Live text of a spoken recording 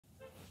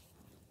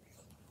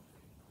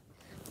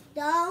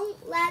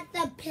Don't let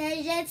the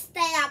pigeon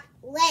stay up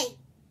late.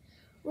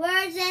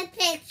 Words and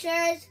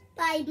pictures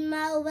by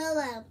Mo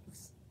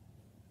Willems.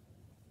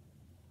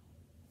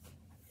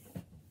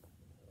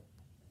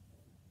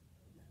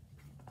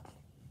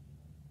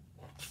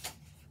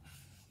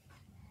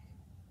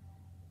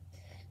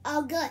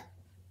 Oh, good.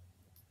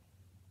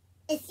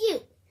 It's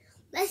you.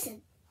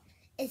 Listen,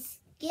 it's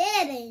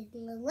getting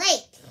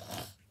late.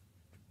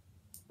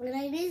 And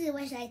I need to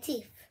brush my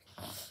teeth.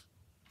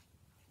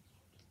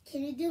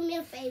 Can you do me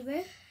a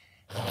favor?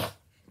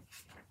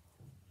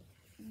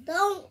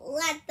 Don't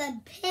let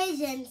the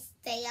pigeon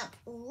stay up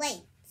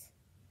late.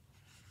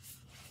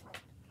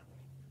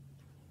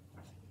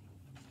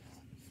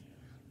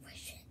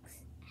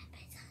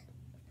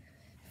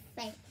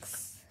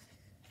 Thanks.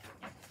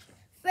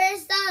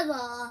 First of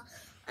all,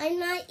 I'm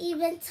not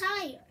even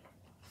tired.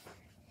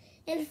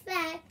 In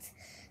fact,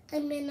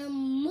 I'm in a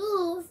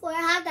mood for a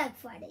hot dog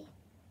party.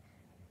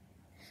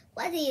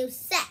 What do you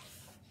say?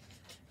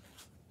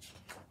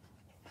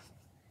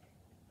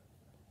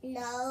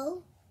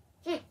 No?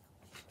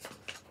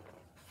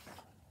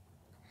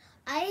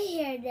 I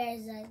hear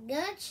there's a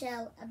good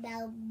show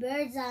about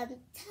birds on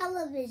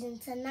television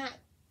tonight.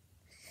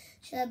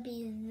 Should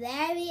be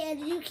very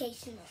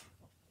educational.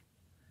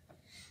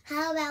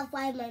 How about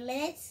 5 more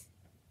minutes?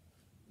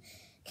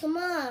 Come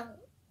on.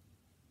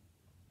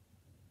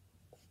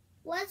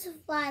 What's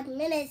 5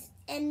 minutes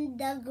in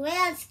the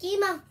grand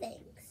scheme of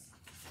things?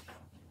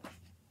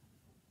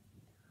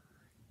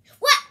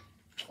 What?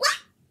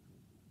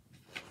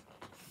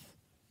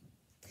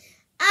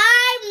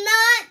 I'm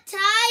not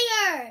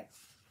tired.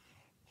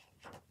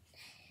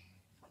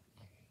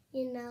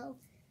 You know,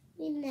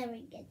 we never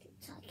get to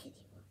talk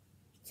anymore.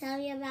 Tell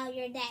me about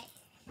your day.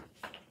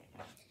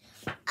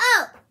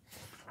 Oh,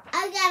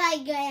 I got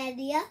a good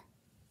idea.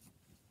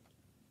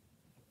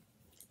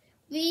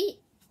 We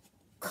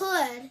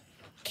could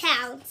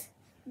count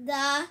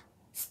the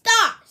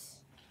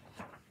stars.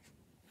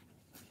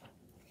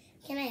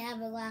 Can I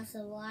have a glass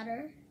of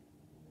water?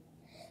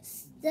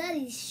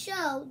 Studies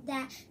show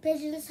that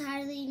pigeons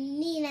hardly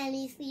need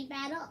any sleep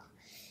at all.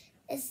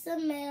 It's the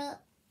middle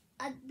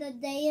of the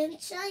day in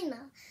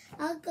China.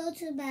 I'll go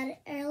to bed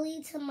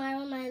early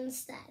tomorrow night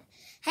instead.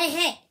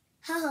 Hey,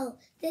 ho,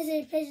 this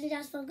is Pigeon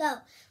just for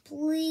go.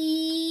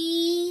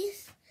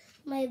 Please,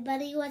 my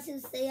buddy wants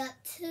to stay up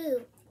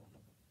too.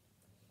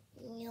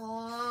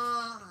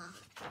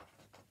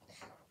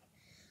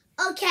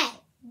 Okay,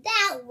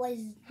 that was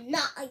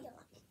not a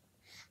yawn.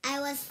 I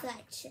was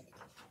stretching.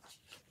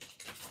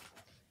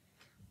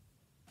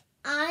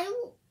 I'm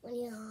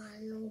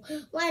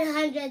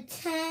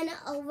 110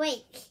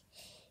 awake.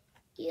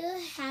 You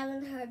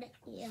haven't heard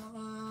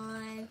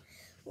yawn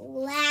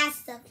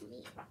last of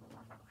me.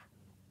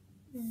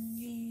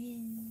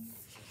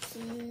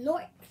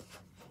 Snort.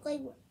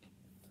 Playwood.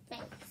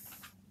 Thanks.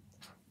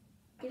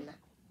 Good night.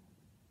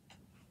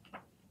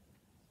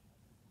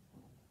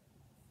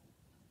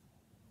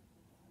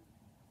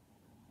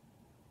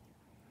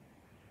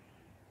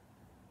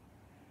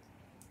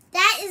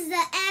 That is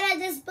the end of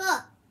this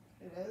book.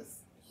 It is?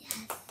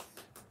 Yes.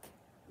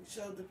 You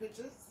showed the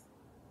pictures?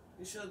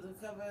 You showed the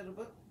cover of the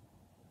book?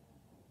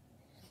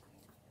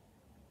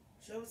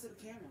 Show it to the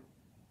camera.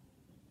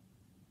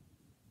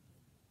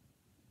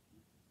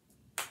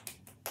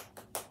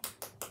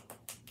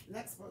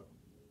 Next book.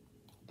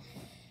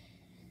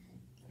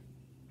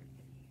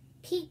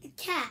 Pete the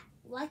cat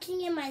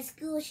walking in my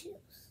school shoes.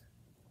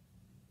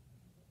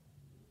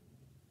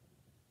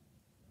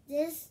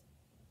 This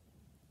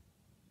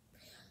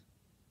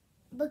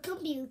book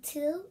of you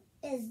too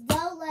is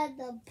Don't Let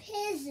the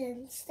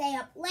Pigeon Stay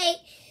Up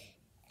Late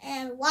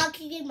and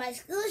walking in my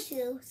school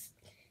shoes,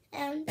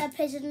 and the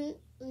pigeon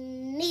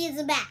needs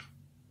a bath.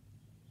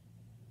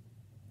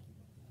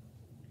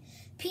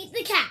 Pete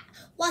the cat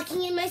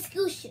walking in my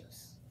school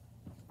shoes.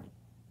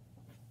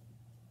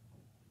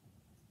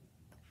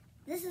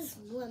 This is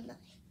one night.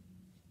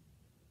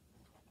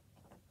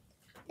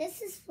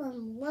 This is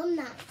from one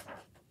night.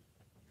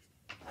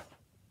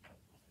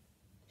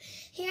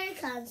 Here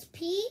comes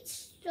Pete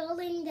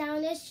strolling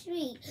down the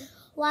street,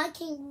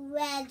 walking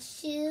red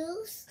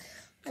shoes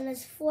on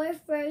his 4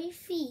 furry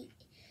feet.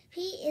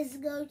 Pete is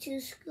going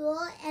to school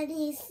and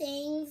he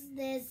sings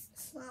this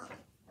song.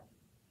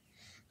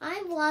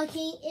 I'm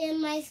walking in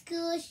my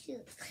school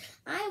shoes.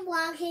 I'm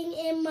walking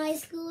in my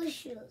school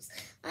shoes.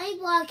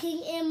 I'm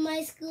walking in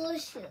my school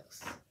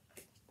shoes.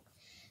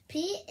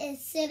 Pete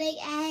is sitting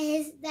at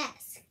his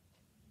desk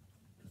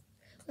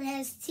when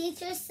his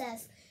teacher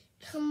says,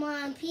 "Come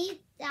on,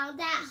 Pete, down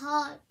that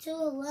hall to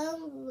a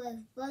room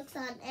with books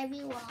on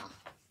every wall."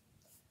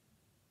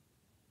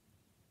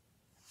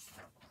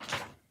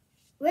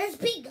 Where's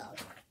Pete going?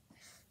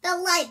 The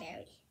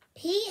library.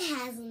 Pete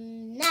has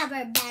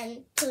never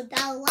been to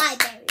the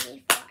library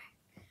before.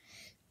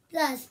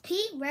 Does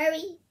Pete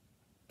worry?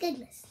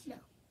 Goodness, no.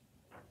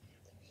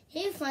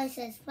 He finds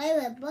his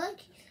favorite book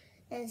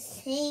and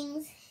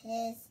sings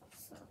his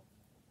song.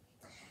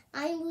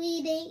 I'm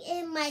reading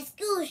in my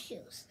school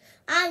shoes.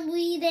 I'm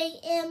reading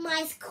in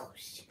my school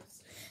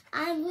shoes.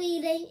 I'm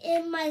reading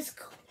in my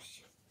school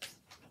shoes.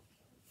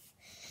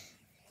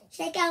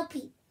 Check out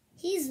Pete.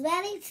 He's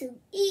ready to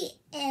eat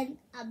in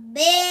a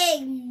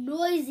big,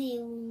 noisy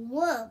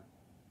room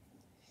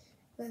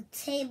with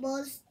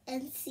tables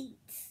and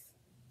seats.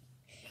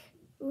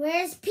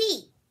 Where's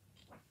Pete?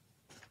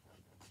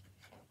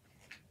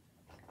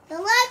 The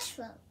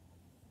lunchroom.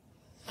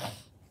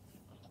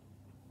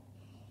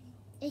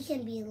 It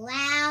can be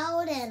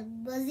loud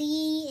and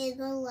buzzy in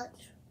the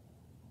lunchroom.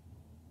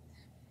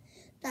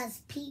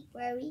 Does Pete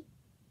worry?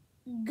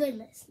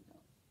 Goodness no.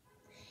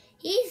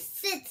 He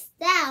sits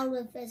down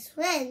with his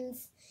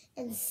friends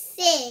and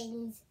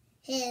sings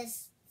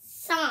his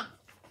song.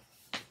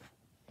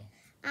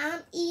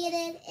 I'm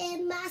eating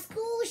in my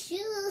school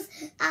shoes.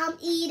 I'm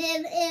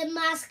eating in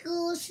my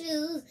school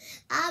shoes.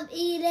 I'm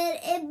eating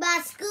in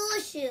my school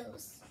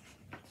shoes.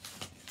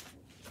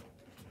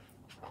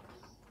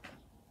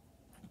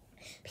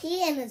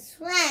 Pete and his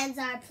friends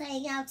are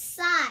playing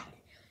outside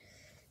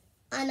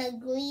on a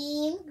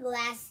green,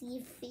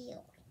 grassy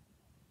field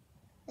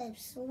with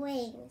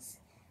swings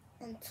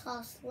and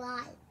tall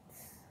slides.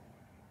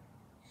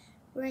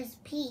 Where's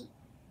Pete?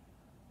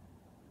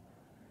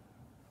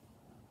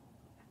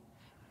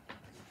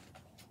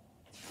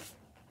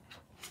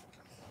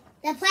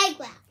 The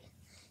playground.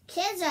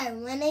 Kids are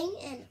running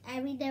in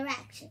every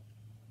direction.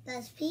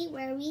 Does Pete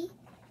worry?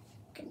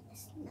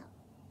 Goodness, no.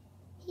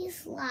 He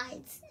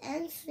slides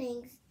and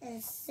swings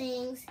and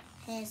sings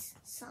his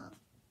song.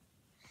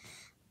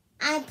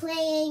 I'm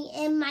playing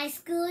in my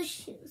school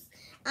shoes.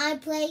 I'm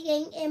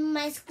playing in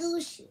my school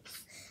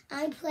shoes.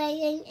 I'm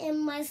playing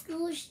in my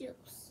school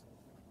shoes.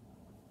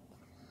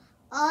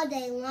 All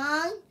day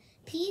long,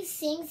 Pete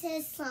sings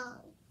his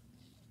song.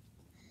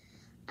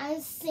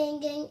 I'm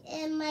singing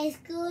in my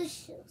school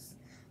shoes.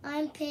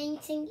 I'm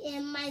painting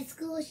in my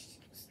school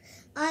shoes.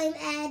 I'm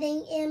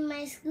adding in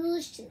my school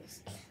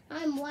shoes.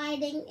 I'm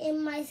riding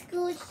in my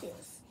school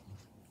shoes.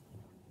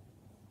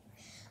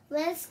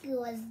 When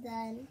school is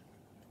done,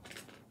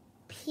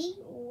 Pete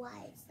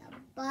rides the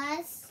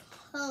bus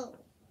home.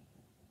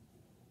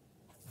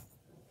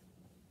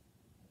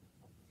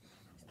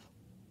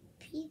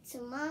 Pete's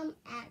mom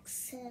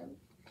asks him,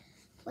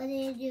 "What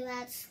did you do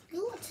at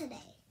school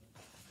today?"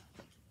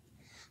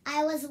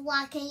 I was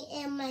walking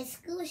in my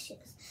school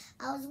shoes.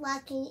 I was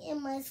walking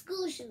in my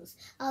school shoes.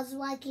 I was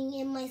walking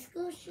in my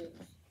school shoes.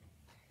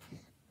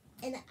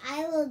 And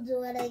I will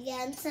do it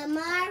again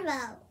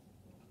tomorrow.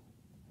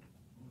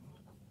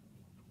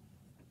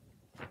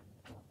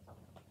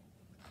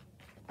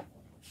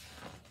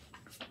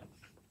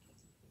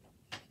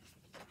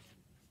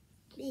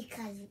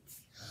 Because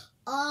it's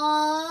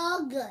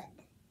all good.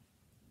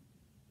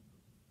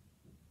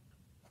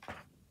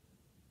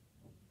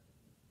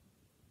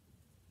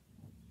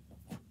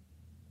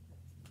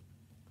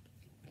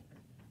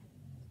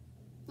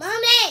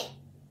 Mommy!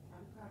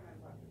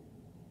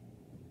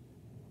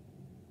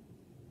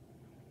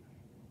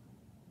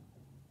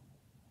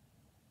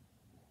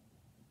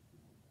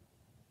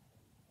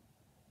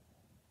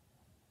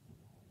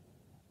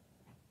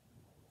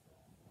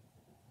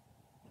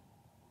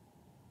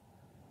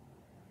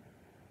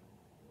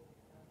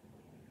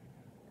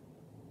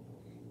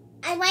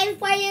 I'm waiting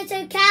for you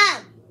to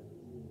come.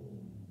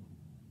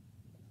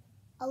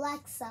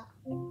 Alexa,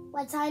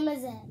 what time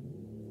is it?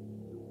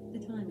 The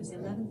time is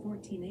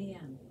 11:14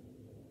 a.m.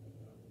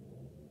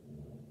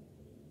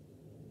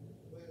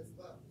 Where's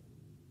Bob?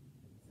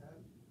 10?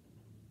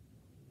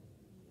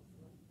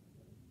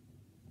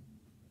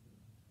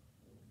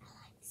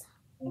 Alexa,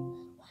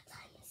 what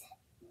time is it?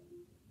 From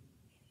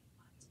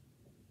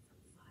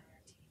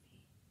Fire TV.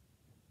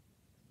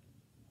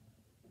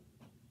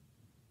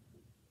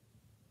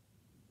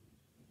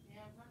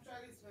 Yeah, come try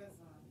these pants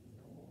on.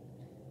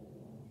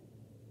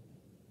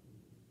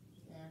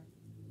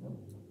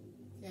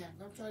 Yeah,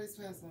 come try these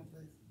pants on,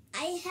 please.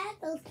 I had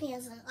those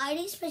pants on. Are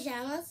these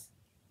pajamas?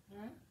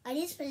 Huh? Are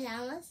these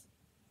pajamas?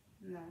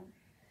 No.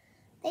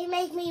 They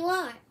make me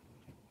warm.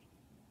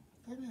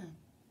 Come here.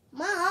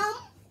 Mom,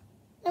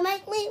 they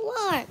make me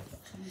warm.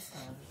 I'm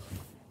sorry.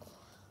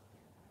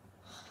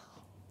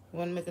 You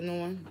want to make a new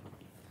one?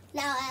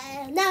 No.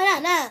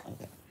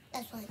 Okay.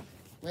 That's fine.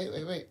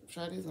 Wait.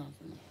 Try these on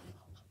for me.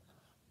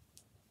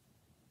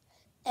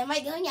 Am I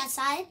going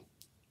outside?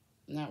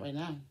 Not right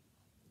now.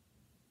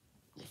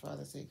 Your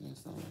father's taking you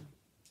somewhere.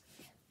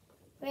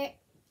 Where?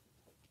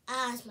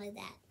 I'll ask my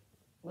dad.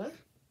 What?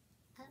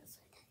 I'll ask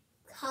my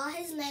dad. Call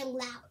his name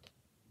loud.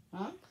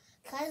 Huh?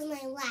 Call his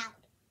name loud.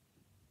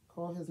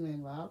 Call his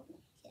name loud?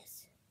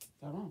 Yes.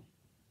 Come on.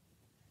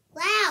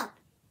 Loud!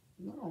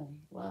 No.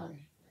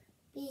 Why?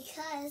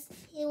 Because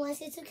he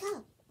wants you to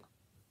come.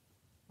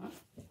 Huh?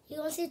 He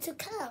wants you to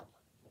come.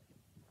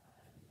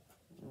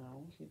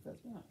 No, he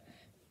does not.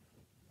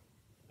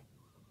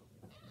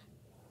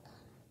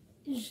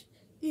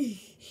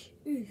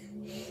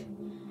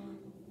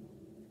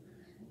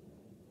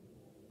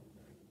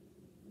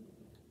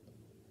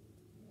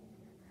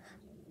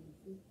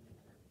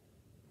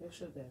 Where's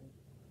your daddy?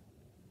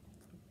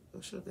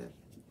 Where's your daddy?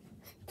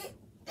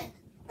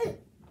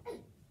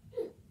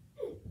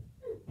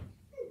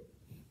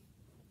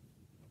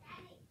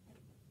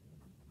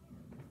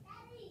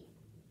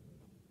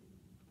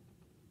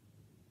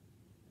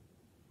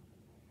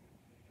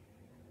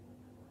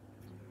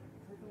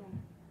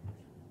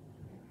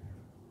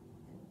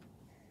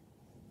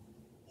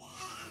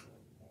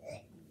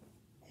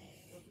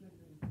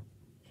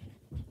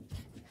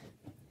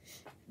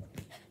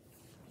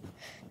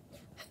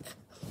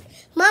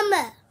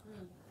 Mama.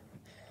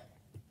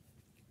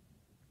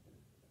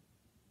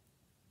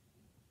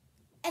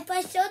 If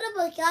I show the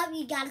book up,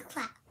 you gotta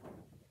clap.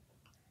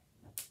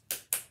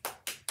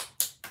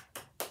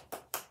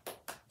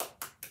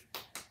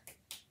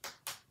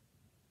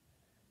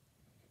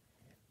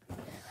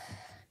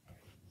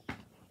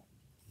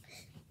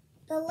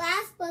 The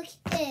last book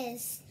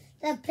is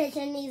The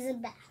Pigeon Needs a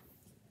Bath.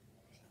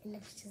 And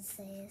it just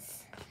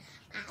says,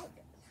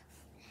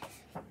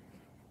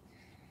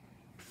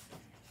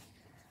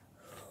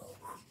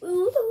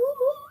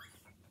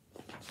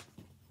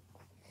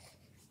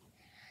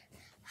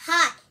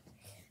 Hi,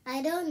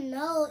 I don't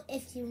know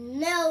if you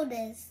know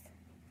this,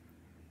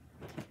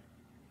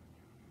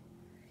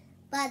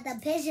 but the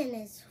pigeon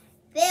is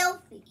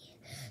filthy.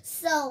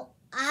 So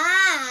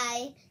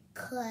I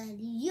could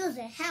use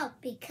your help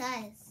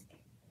because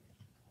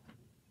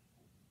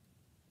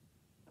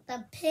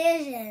the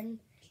pigeon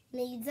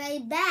needs a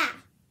bath.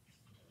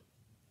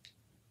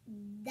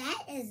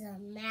 That is a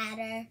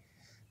matter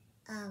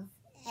of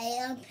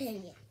an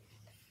opinion.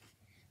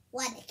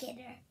 What a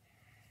kidder.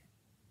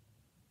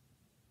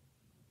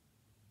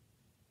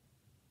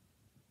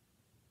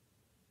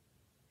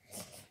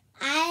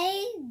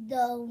 I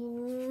don't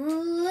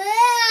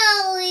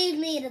really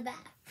need a bath.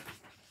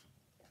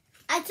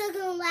 I took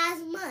him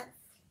last month.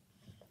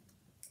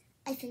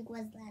 I think it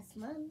was last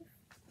month.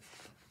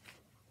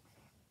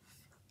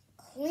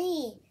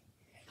 Clean,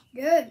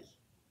 dirty.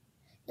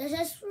 Those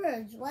are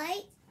words,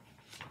 right?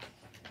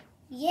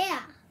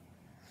 Yeah.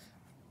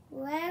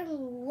 When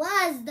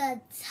was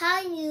the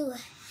time you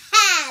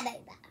had a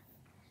bath?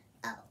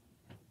 Oh,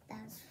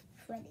 that's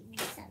pretty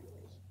recently.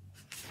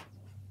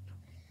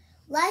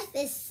 Life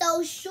is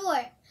so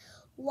short.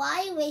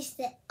 Why waste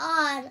it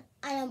on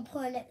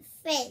unimportant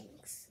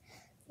things?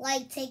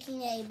 Like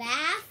taking a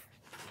bath?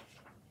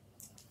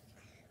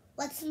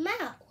 What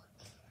smell?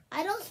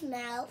 I don't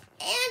smell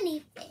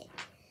anything.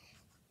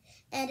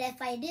 And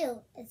if I do,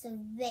 it's a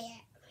very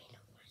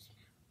normal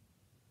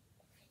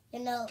smell. You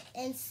know,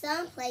 in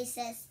some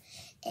places,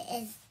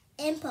 it is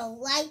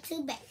impolite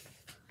to bathe.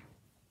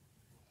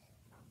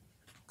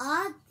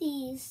 All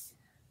these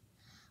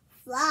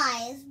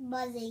flies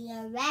buzzing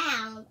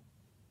around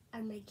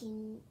are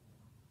making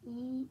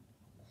me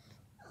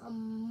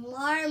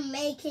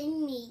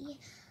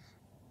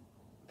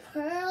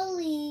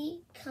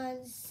purely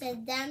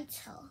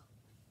coincidental.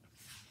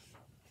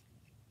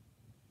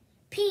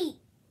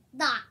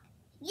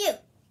 P.U.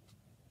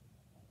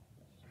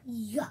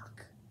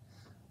 Yuck.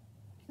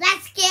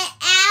 Let's get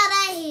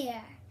out of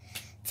here.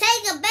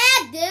 Take a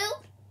bath,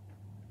 dude.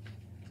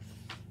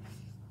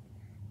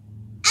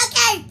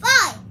 Okay,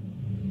 fine.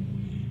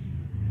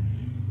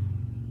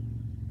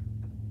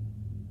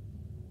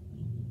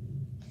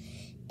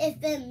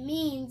 If it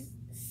means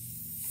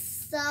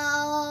so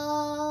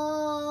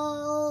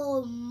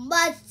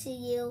much to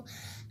you,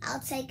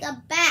 I'll take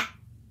a bath.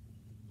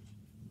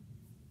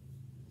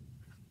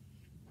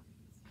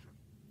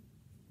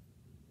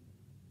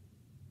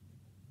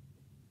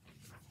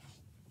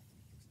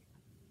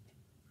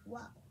 Whoa.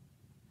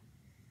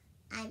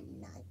 I'm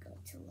not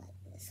going to let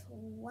this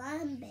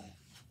one bit.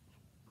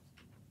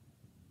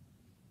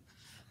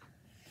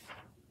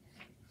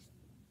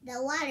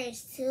 The water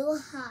is too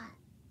hot,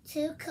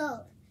 too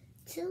cold,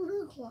 too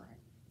lukewarm,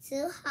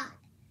 too hot,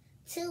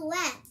 too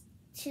wet,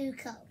 too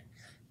cold.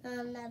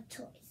 Not enough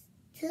toys.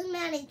 Too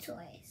many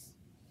toys.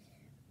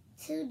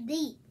 Too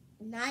deep,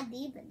 not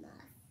deep enough.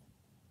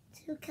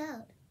 Too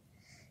cold.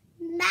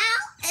 Now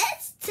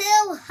it's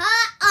too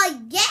hot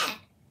again.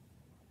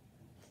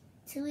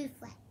 Too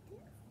reflective.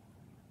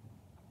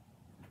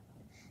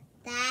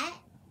 That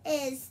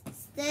is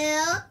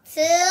still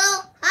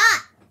too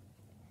hot.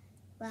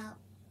 Well,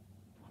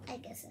 I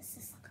guess this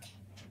is okay.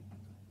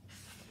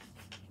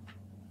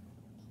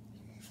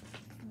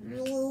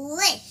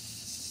 Splish,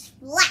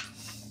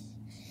 splash.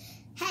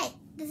 Hey,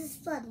 this is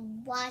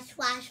fun. Wash,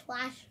 wash,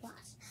 wash,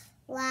 wash.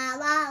 La,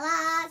 la,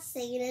 la,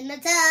 singing in the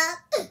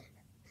tub.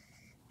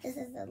 This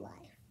is the life.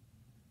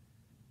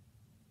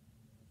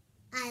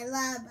 I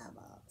love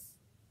bubbles.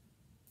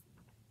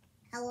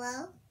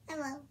 Hello?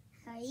 Hello.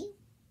 How are you?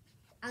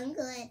 I'm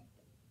good.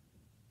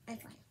 I'm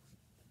fine.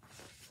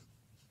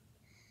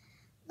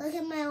 Look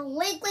at my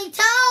wiggly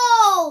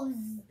toes.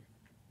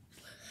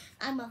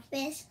 I'm a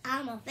fish.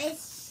 I'm a fish.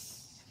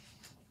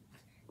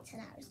 10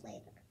 hours later.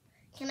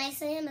 Can I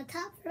stay on the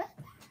top forever?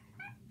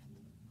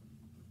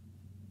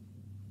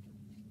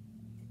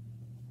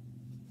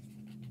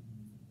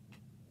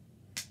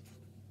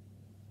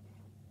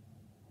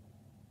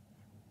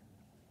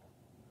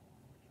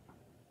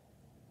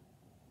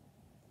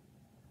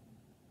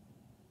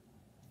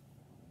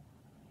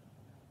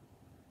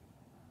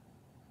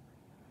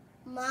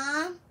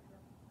 Mom,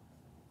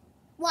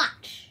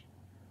 watch.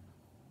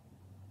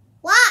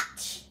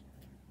 Watch.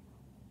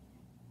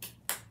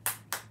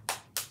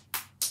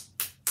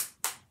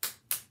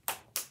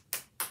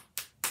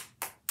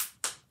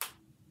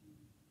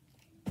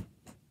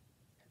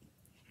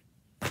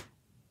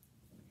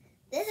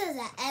 This is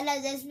the end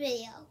of this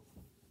video.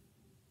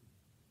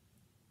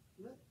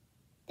 What?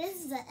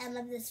 This is the end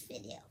of this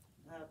video.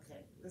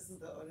 Okay. This is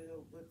the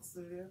audio book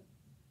studio.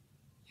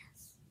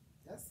 Yes.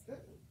 That's good.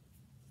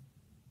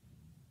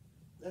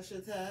 That's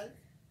your tag?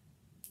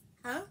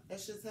 Huh?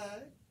 That's your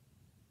tag?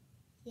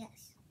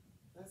 Yes.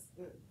 That's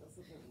good. That's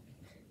a good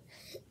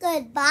one.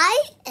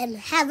 Goodbye and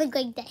have a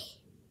great day.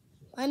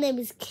 My name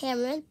is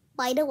Cameron,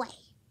 by the way.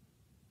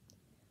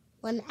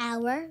 1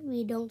 hour,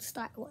 we don't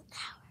start 1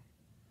 hour.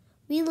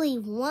 We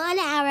leave 1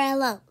 hour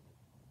alone.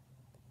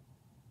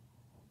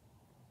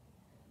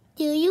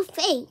 Do you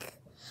think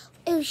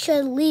we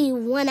should leave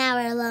 1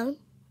 hour alone?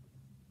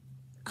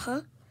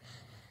 Huh?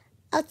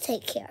 I'll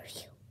take care of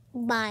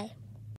you. Bye.